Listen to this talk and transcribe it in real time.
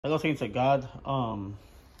Hello, saints of God. Let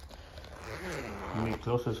me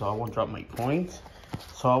close this so I won't drop my points.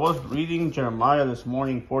 So I was reading Jeremiah this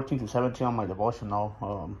morning, 14 to 17 on my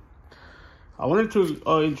devotional. I wanted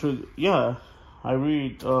to I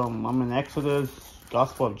read. I'm in Exodus,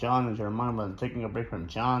 Gospel of John, and Jeremiah. But I'm taking a break from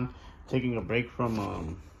John, taking a break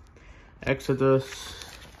from Exodus.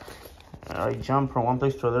 I jump from one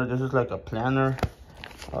place to another. This is like a planner,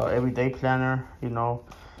 everyday planner,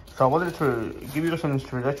 So I wanted to give you guys an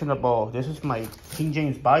introduction about, this is my King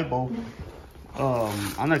James Bible.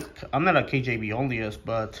 I'm not a KJV onlyist,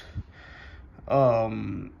 but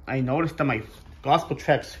I noticed that my gospel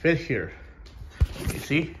tracts fit here. You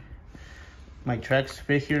see, my tracts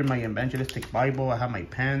fit here in my evangelistic Bible. I have my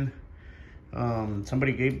pen.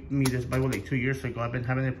 Somebody gave me this Bible like 2 years ago. I've been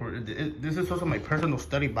having it for. This is also my personal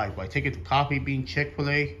study Bible. I take it to Coffee Bean,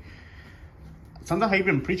 Chick-fil-A. Sometimes I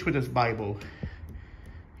even preach with this Bible.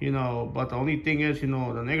 But the only thing is, the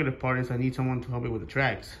negative part is I need someone to help me with the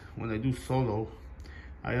tracts. When I do solo,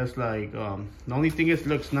 I just like, the only thing is,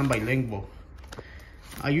 look, it's not bilingual.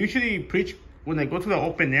 I usually preach, when I go to the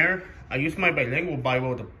open air, I use my bilingual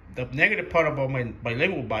Bible. The negative part about my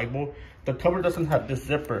bilingual Bible, the cover doesn't have this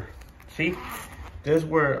zipper. See? This is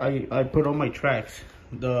where I put all my tracts.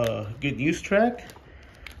 The Good News track,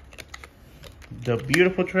 the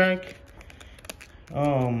Beautiful track,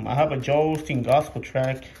 I have a Joel Osteen Gospel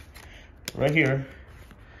track right here.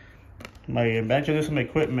 My evangelism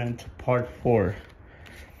equipment, part 4.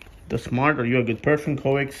 The Smart, Are You a Good Person?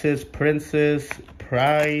 Coexist, Princess,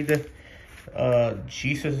 Pride,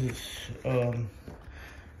 Jesus,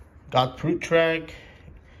 God Fruit track,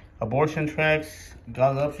 Abortion tracks,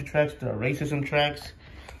 God Loves You tracks, the Racism tracks.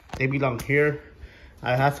 They belong here.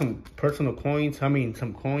 I have some personal coins.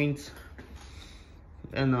 Some coins.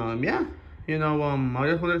 And yeah. I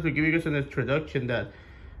just wanted to give you guys an introduction that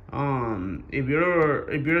if you're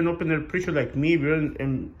an open air preacher like me, if you're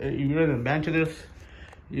an evangelist,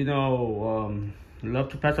 love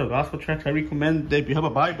to pass out gospel tracts, I recommend that if you have a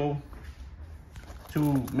Bible,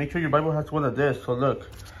 to make sure your Bible has one of this. So look,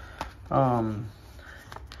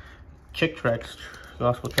 chick tracts,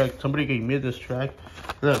 gospel tract. Somebody gave me this tract.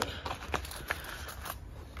 Look,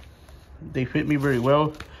 they fit me very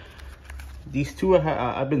well. These two,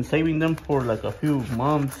 I've been saving them for like a few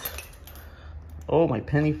months. Oh, my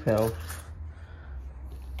penny fell.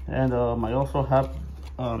 And I also have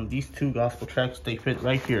these two gospel tracts. They fit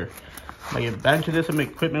right here. My evangelism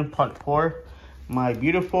equipment, part 4. My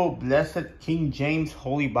beautiful, blessed King James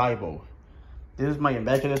Holy Bible. This is my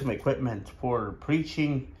evangelism equipment for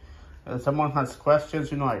preaching. Someone has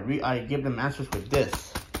questions, I give them answers with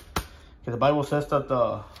this. Because the Bible says that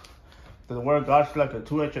the word of God is like a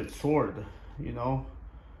two-edged sword,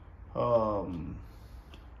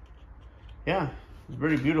 yeah, it's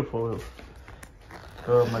very beautiful.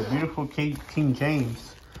 My beautiful King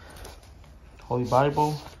James Holy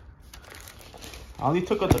Bible. I only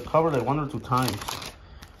took out the cover like 1 or 2 times.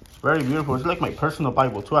 It's very beautiful. It's like my personal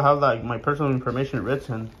Bible too. I have like my personal information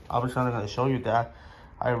written. Obviously, I'm not going to show you that.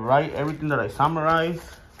 I write everything that I summarize.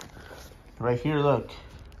 Right here, look.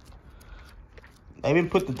 I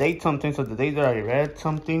even put the dates on things, so the day that I read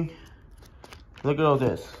something. Look at all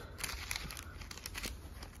this.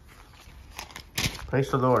 Praise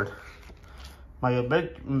the Lord. My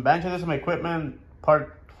evangelism equipment,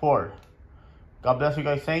 part 4. God bless you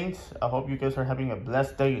guys, saints. I hope you guys are having a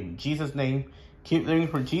blessed day in Jesus' name. Keep living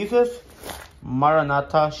for Jesus.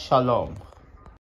 Maranatha, Shalom.